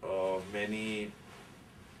intentions of many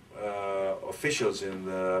officials in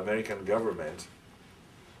the American government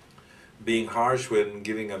being harsh when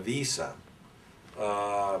giving a visa,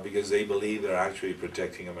 because they believe they're actually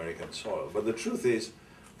protecting American soil. But the truth is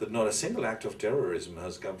that not a single act of terrorism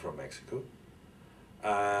has come from Mexico,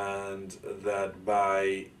 and that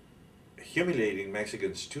by humiliating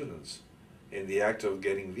Mexican students in the act of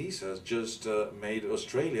getting visas just made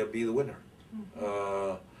Australia be the winner.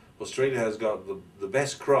 Australia has got the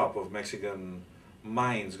best crop of Mexican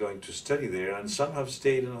minds going to study there, and some have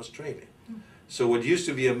stayed in Australia. So what used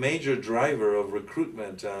to be a major driver of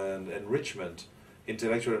recruitment and enrichment,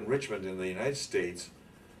 intellectual enrichment in the United States,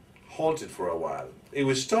 halted for a while. It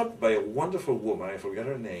was stopped by a wonderful woman, I forget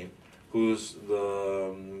her name, who's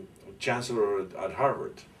the chancellor at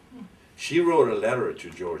Harvard. She wrote a letter to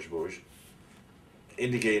George Bush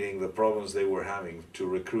indicating the problems they were having to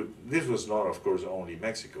recruit. This was not, of course, only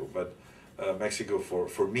Mexico, but Mexico,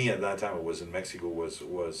 for me at that time, it was in Mexico, was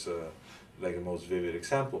like the most vivid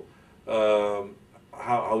example.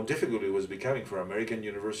 How difficult it was becoming for American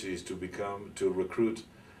universities to recruit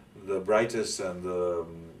the brightest and the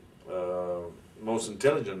most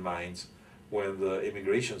intelligent minds when the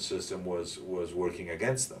immigration system was working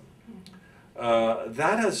against them.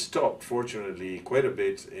 That has stopped, fortunately, quite a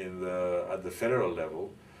bit at the federal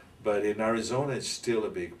level, but in Arizona it's still a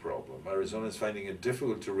big problem. Arizona is finding it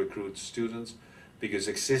difficult to recruit students because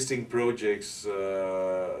existing projects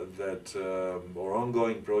or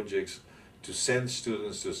ongoing projects to send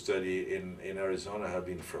students to study in Arizona have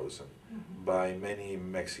been frozen by many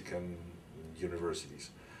Mexican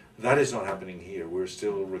universities. That is not happening here. We're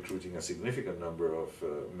still recruiting a significant number of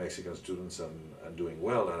Mexican students and doing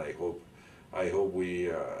well, and I hope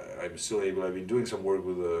I'm still able. I've been doing some work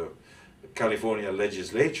with the California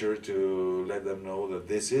legislature to let them know that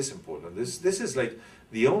this is important. This is like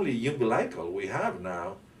the only umbilical we have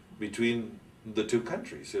now between the two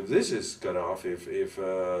countries. If this is cut off, if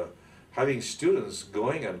having students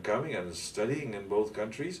going and coming and studying in both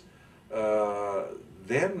countries,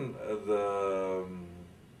 then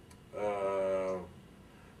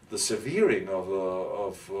the severing of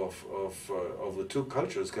the two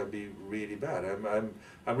cultures can be really bad.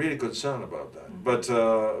 I'm really concerned about that.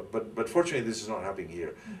 But fortunately, this is not happening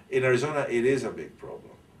here. In Arizona, it is a big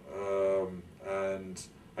problem, and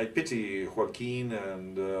I pity Joaquin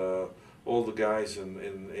and all the guys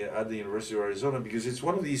at the University of Arizona, because it's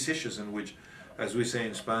one of these issues in which, as we say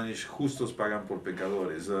in Spanish, justos pagan por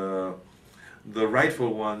pecadores. The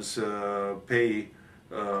rightful ones pay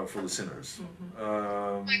for the sinners.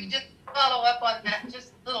 I can just follow up on that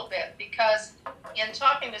just a little bit, because in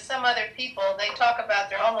talking to some other people, they talk about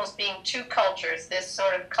there almost being two cultures, this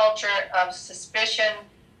sort of culture of suspicion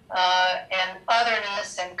and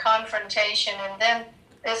otherness and confrontation, and then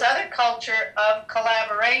this other culture of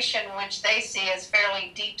collaboration, which they see as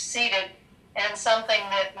fairly deep-seated and something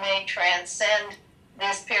that may transcend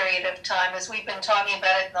this period of time. As we've been talking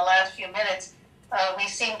about it in the last few minutes, we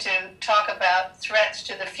seem to talk about threats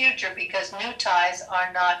to the future because new ties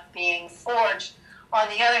are not being forged. On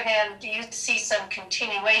the other hand, do you see some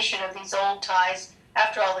continuation of these old ties?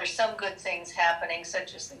 After all, there's some good things happening,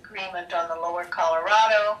 such as the agreement on the Lower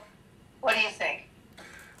Colorado. What do you think?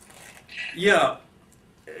 Yeah,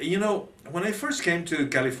 You know, when I first came to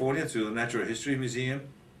California to the Natural History Museum,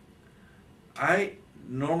 I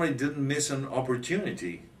normally didn't miss an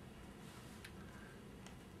opportunity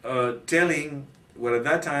telling what at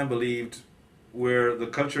that time believed were the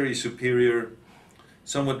culturally superior,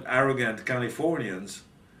 somewhat arrogant Californians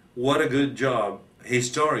what a good job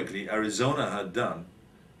historically Arizona had done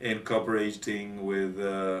in cooperating with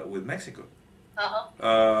Mexico.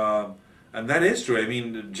 And that is true. I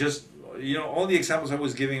mean, just, you know, all the examples I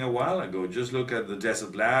was giving a while ago, just look at the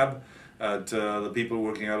Desert Lab, at the people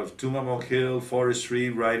working out of Tumamoc Hill, forestry,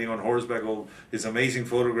 riding on horseback, all this amazing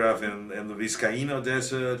photograph in the Vizcaíno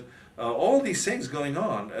Desert, all these things going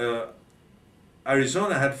on.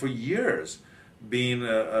 Arizona had for years been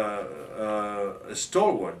a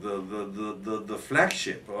stalwart, the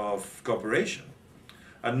flagship of cooperation.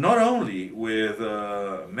 And not only with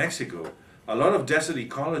Mexico, a lot of desert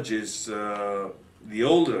ecologists, the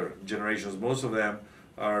older generations, most of them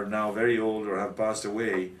are now very old or have passed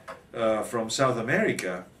away, from South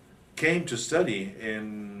America, came to study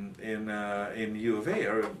in U of A.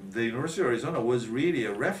 Or the University of Arizona was really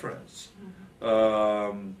a reference,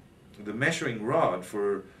 the measuring rod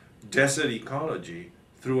for desert ecology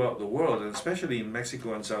throughout the world, and especially in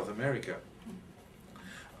Mexico and South America.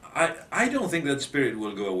 I don't think that spirit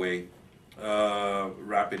will go away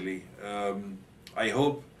rapidly. I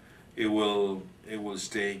hope it will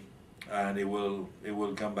stay, and it will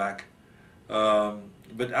come back.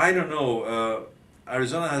 But I don't know.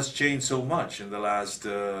 Arizona has changed so much in the last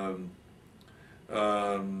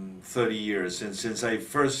 30 years since I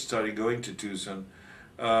first started going to Tucson,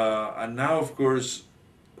 and now of course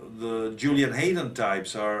the Julian Hayden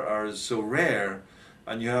types are so rare,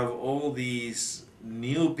 and you have all these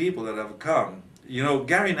new people that have come. You know,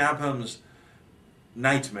 Gary Napham's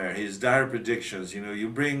nightmare, his dire predictions, you know, you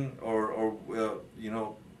bring, you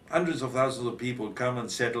know, hundreds of thousands of people come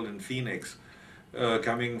and settle in Phoenix,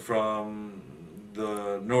 coming from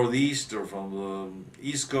the Northeast or from the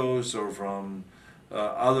East Coast or from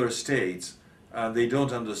other states, and they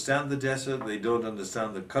don't understand the desert, they don't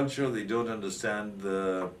understand the culture, they don't understand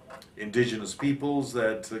the indigenous peoples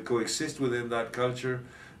that coexist within that culture,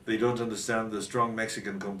 they don't understand the strong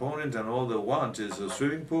Mexican component, and all they want is a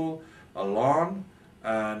swimming pool, a lawn,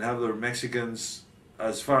 and have their Mexicans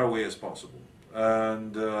as far away as possible.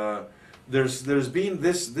 And there's been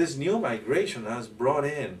this new migration has brought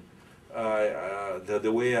in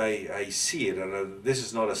the way I see it, and this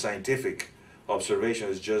is not a scientific observation,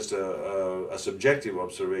 it's just a subjective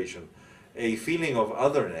observation, a feeling of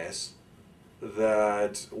otherness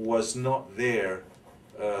that was not there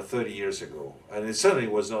 30 years ago, and it certainly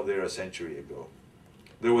was not there a century ago.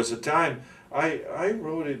 There was a time, I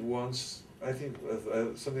wrote it once, I think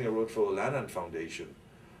something I wrote for the Lannan Foundation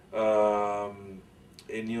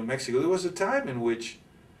in New Mexico. There was a time in which,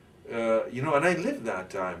 you know, and I lived that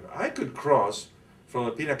time, I could cross from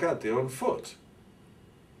the Pinacate on foot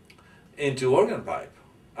into Organ Pipe,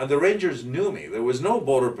 and the rangers knew me. There was no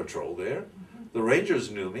border patrol there. The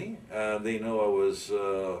rangers knew me, and they know I was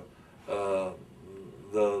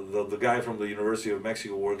the guy from the University of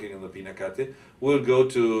Mexico working in the Pinacate. We'll go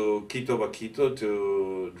to Quito Baquito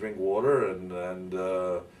to drink water and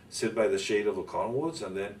sit by the shade of the cottonwoods,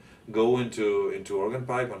 and then go into Organ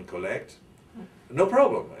Pipe and collect. No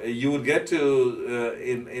problem. You would get to,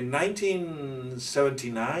 in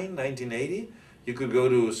 1979, 1980, you could go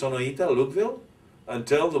to Sonoita, Lookville, and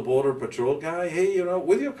tell the border patrol guy, hey, you know,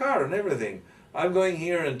 with your car and everything, I'm going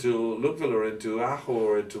here into Lookville or into Ajo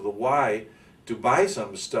or into the Y to buy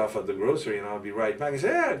some stuff at the grocery, and I'll be right back. And say,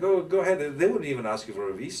 yeah, go ahead. They wouldn't even ask you for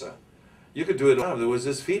a visa. You could do it all. There was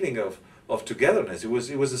this feeling of togetherness. It was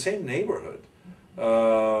the same neighborhood.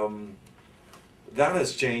 That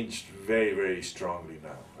has changed very, very strongly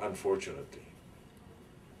now, unfortunately.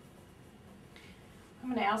 I'm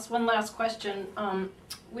going to ask one last question,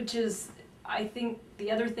 which is, I think the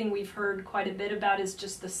other thing we've heard quite a bit about is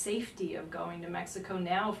just the safety of going to Mexico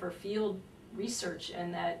now for field research,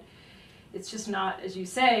 and that it's just not, as you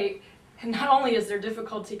say, not only is there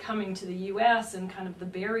difficulty coming to the U.S. and kind of the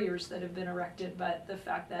barriers that have been erected, but the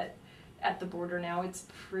fact that at the border now it's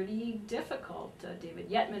pretty difficult. David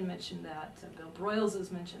Yetman mentioned that, Bill Broyles has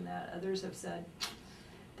mentioned that, others have said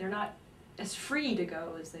they're not as free to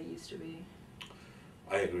go as they used to be.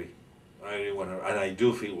 I agree. I really want to, and I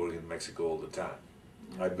do feel we're in Mexico all the time.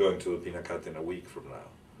 I'm going to the Pinacate in a week from now.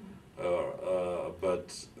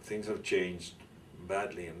 But things have changed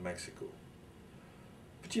badly in Mexico.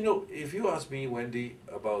 But you know, if you ask me, Wendy,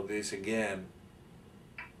 about this again,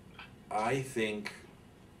 I think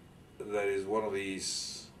that is one of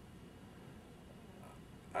these,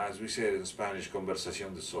 as we said in Spanish,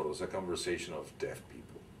 conversación de sordos, a conversation of deaf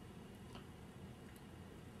people.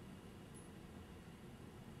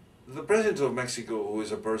 the president of Mexico, who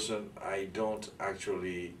is a person I don't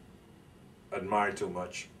actually admire too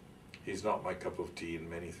much, he's not my cup of tea in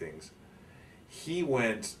many things, he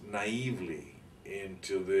went naively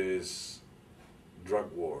into this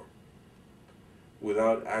drug war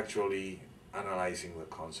without actually analyzing the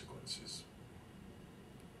consequences.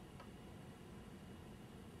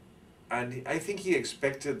 And I think he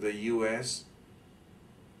expected the U.S.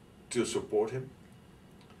 to support him,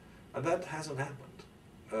 and that hasn't happened.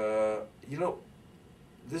 You know,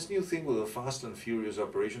 this new thing with the Fast and Furious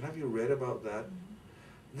operation, have you read about that?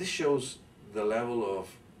 This shows the level of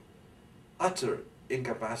utter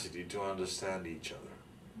incapacity to understand each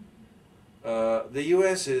other. The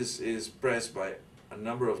U.S. is pressed by a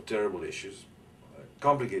number of terrible issues,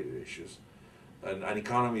 complicated issues, an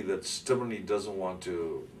economy that stubbornly doesn't want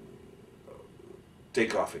to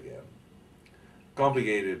take off again,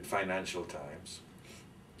 complicated financial times,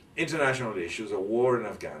 international issues, a war in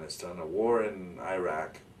Afghanistan, a war in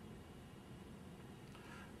Iraq,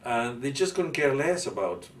 and they just couldn't care less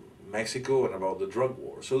about Mexico and about the drug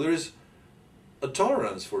war. So there is a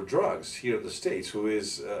tolerance for drugs here in the States, who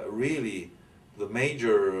is really the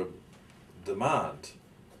major demand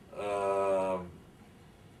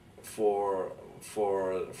for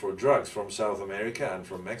drugs from South America and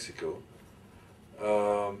from Mexico.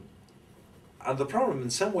 And the problem, in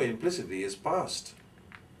some way, implicitly, is passed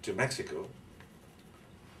to Mexico,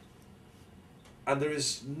 and there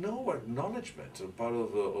is no acknowledgement on part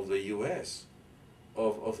of the U.S.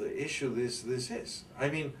 of the issue this is. I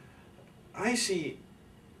mean, I see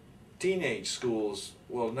teenage schools.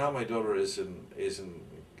 Well, now my daughter is in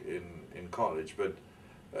college, but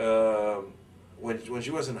when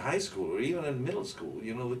she was in high school or even in middle school,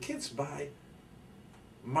 you know, the kids buy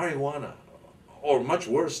marijuana or much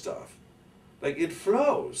worse stuff. Like, it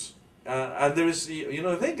flows. And there's, you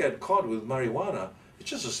know, if they get caught with marijuana, it's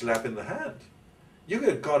just a slap in the hand. You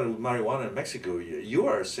get caught with marijuana in Mexico, you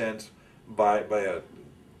are sent by a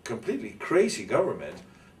completely crazy government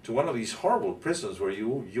to one of these horrible prisons where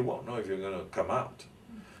you won't know if you're going to come out.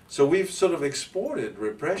 So we've sort of exported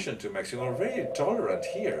repression to Mexico. We're very tolerant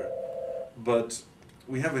here, but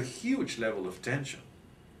we have a huge level of tension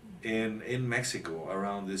in Mexico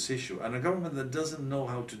around this issue, and a government that doesn't know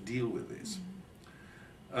how to deal with this.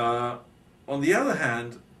 On the other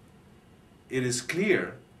hand, it is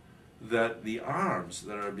clear that the arms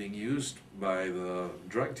that are being used by the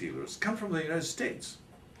drug dealers come from the United States.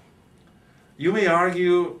 You may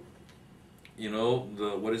argue, you know,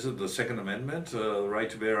 what is it, the Second Amendment, the right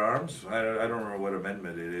to bear arms? I don't remember what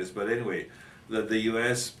amendment it is, but anyway, that the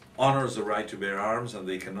U.S. honors the right to bear arms and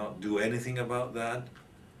they cannot do anything about that.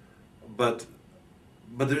 But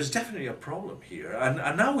there's definitely a problem here.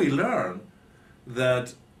 And now we learn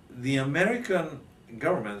that the American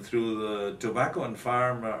government, through the Tobacco and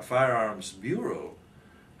Firearms Bureau,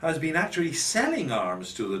 has been actually selling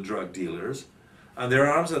arms to the drug dealers, and they're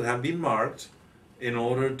arms that have been marked in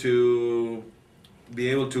order to be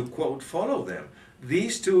able to, quote, follow them.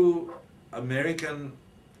 These two American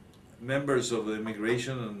members of the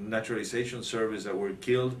Immigration and Naturalization Service that were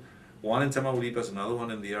killed, one in Tamaulipas, another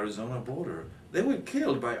one in the Arizona border, they were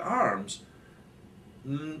killed by arms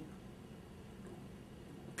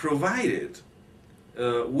provided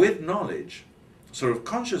with knowledge, sort of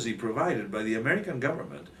consciously provided by the American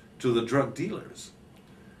government to the drug dealers.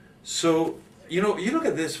 So, you know, you look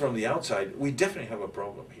at this from the outside, we definitely have a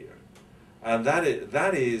problem here. And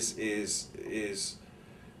that is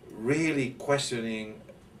really questioning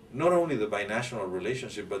not only the binational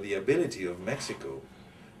relationship, but the ability of Mexico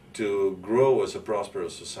to grow as a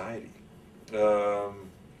prosperous society.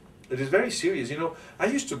 It is very serious. You know, I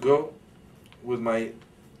used to go with my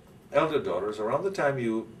elder daughters around the time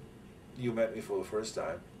you met me for the first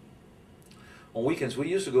time. On weekends, we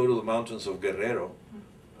used to go to the mountains of Guerrero,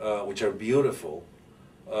 which are beautiful,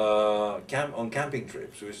 on camping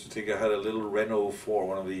trips. We used to take, I had a little Renault 4,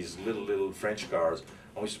 one of these little French cars,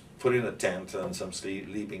 and we used to put in a tent and some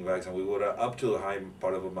sleeping bags, and we would up to the high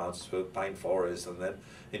part of the mountains, to the pine forest, and then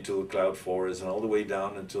into the cloud forest, and all the way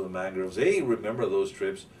down into the mangroves. Hey, remember those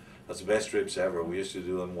trips? That's the best trips ever. We used to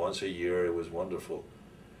do them once a year. It was wonderful.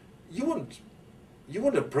 You wouldn't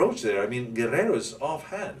approach there. I mean, Guerrero is off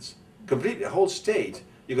hands completely. A whole state.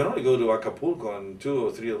 You can only go to Acapulco and 2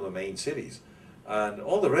 or 3 of the main cities, and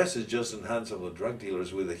all the rest is just in hands of the drug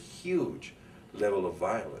dealers with a huge level of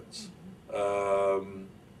violence.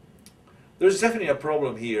 There's definitely a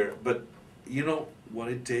problem here, but you know what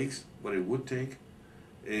it takes, what it would take,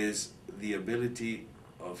 is the ability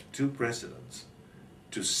of 2 presidents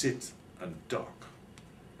to sit and talk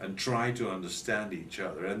and try to understand each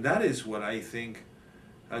other. And that is what I think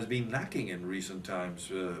has been lacking in recent times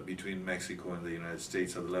between Mexico and the United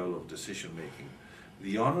States at the level of decision making.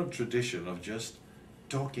 The honored tradition of just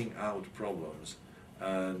talking out problems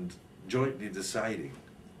and jointly deciding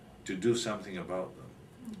to do something about them.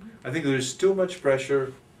 Mm-hmm. I think there is too much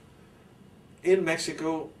pressure in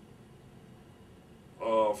Mexico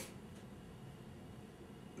of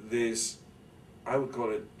this, I would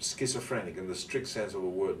call it schizophrenic in the strict sense of the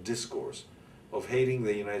word, discourse of hating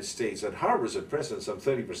the United States that harbors at present some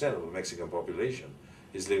 30% of the Mexican population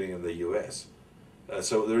is living in the U.S.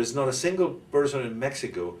 So there is not a single person in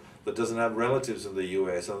Mexico that doesn't have relatives in the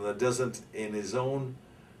U.S. and that doesn't, in his own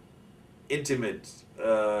intimate,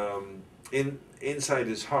 inside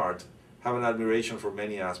his heart, have an admiration for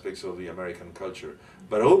many aspects of the American culture.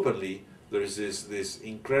 But openly, there is this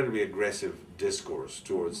incredibly aggressive discourse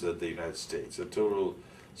towards the United States, a total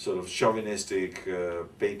sort of chauvinistic,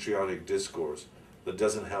 patriotic discourse that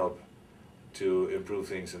doesn't help to improve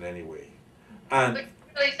things in any way. And I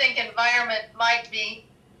really think environment might be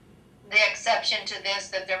the exception to this,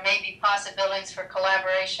 that there may be possibilities for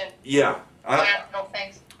collaboration. Yeah. Environmental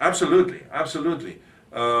things. Absolutely, absolutely.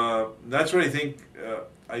 That's what I think,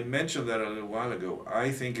 I mentioned that a little while ago. I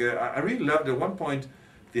think, I really loved at one point,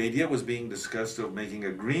 the idea was being discussed of making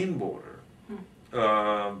a green border.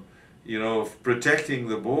 You know, of protecting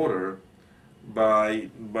the border by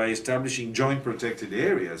establishing joint protected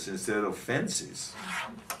areas instead of fences.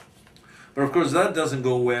 But of course that doesn't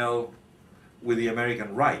go well with the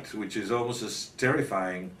American right, which is almost as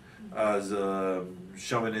terrifying as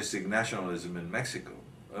chauvinistic nationalism in Mexico,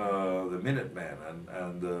 the Minutemen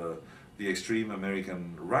and the extreme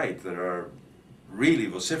American right that are really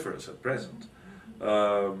vociferous at present.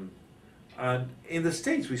 And in the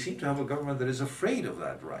States, we seem to have a government that is afraid of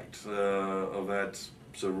that right, of that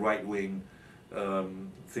sort of right-wing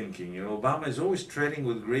thinking. You know, Obama is always treading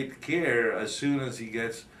with great care as soon as he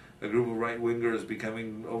gets a group of right-wingers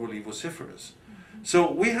becoming overly vociferous. Mm-hmm.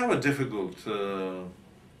 So we have a difficult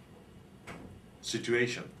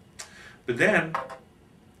situation. But then,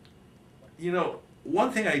 you know,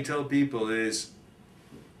 one thing I tell people is,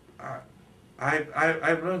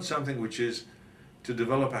 I've learned something, which is to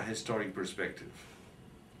develop a historic perspective.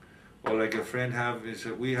 Or like a friend he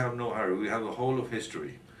said, we have no hurry, we have the whole of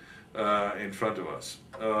history in front of us.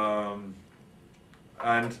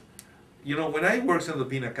 And, you know, when I worked in the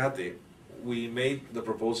Pinacate, we made the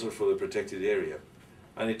proposal for the protected area,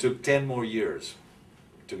 and it took 10 more years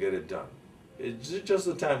to get it done. Just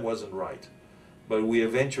the time wasn't right, but we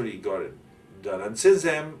eventually got it done. And since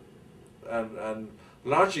then, and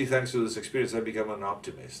largely thanks to this experience, I've become an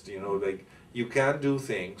optimist. You know, like, you can do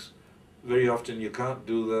things. Very often you can't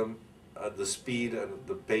do them at the speed and at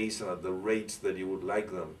the pace and at the rates that you would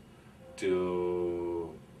like them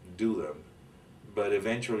to do them. But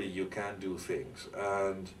eventually you can do things.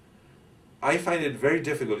 And I find it very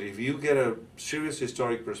difficult if you get a serious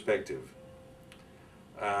historic perspective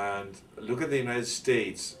and look at the United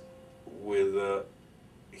States with a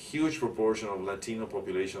huge proportion of Latino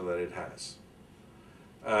population that it has,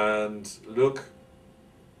 and look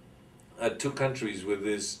at two countries with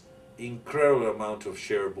this incredible amount of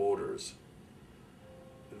shared borders.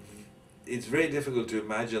 It's very difficult to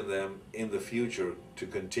imagine them in the future to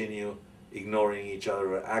continue ignoring each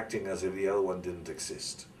other or acting as if the other one didn't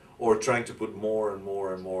exist, or trying to put more and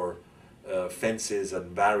more and more fences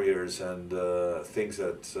and barriers and things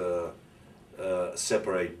that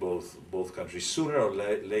separate both countries. Sooner or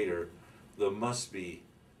later, there must be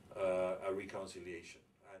a reconciliation,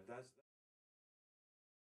 and that's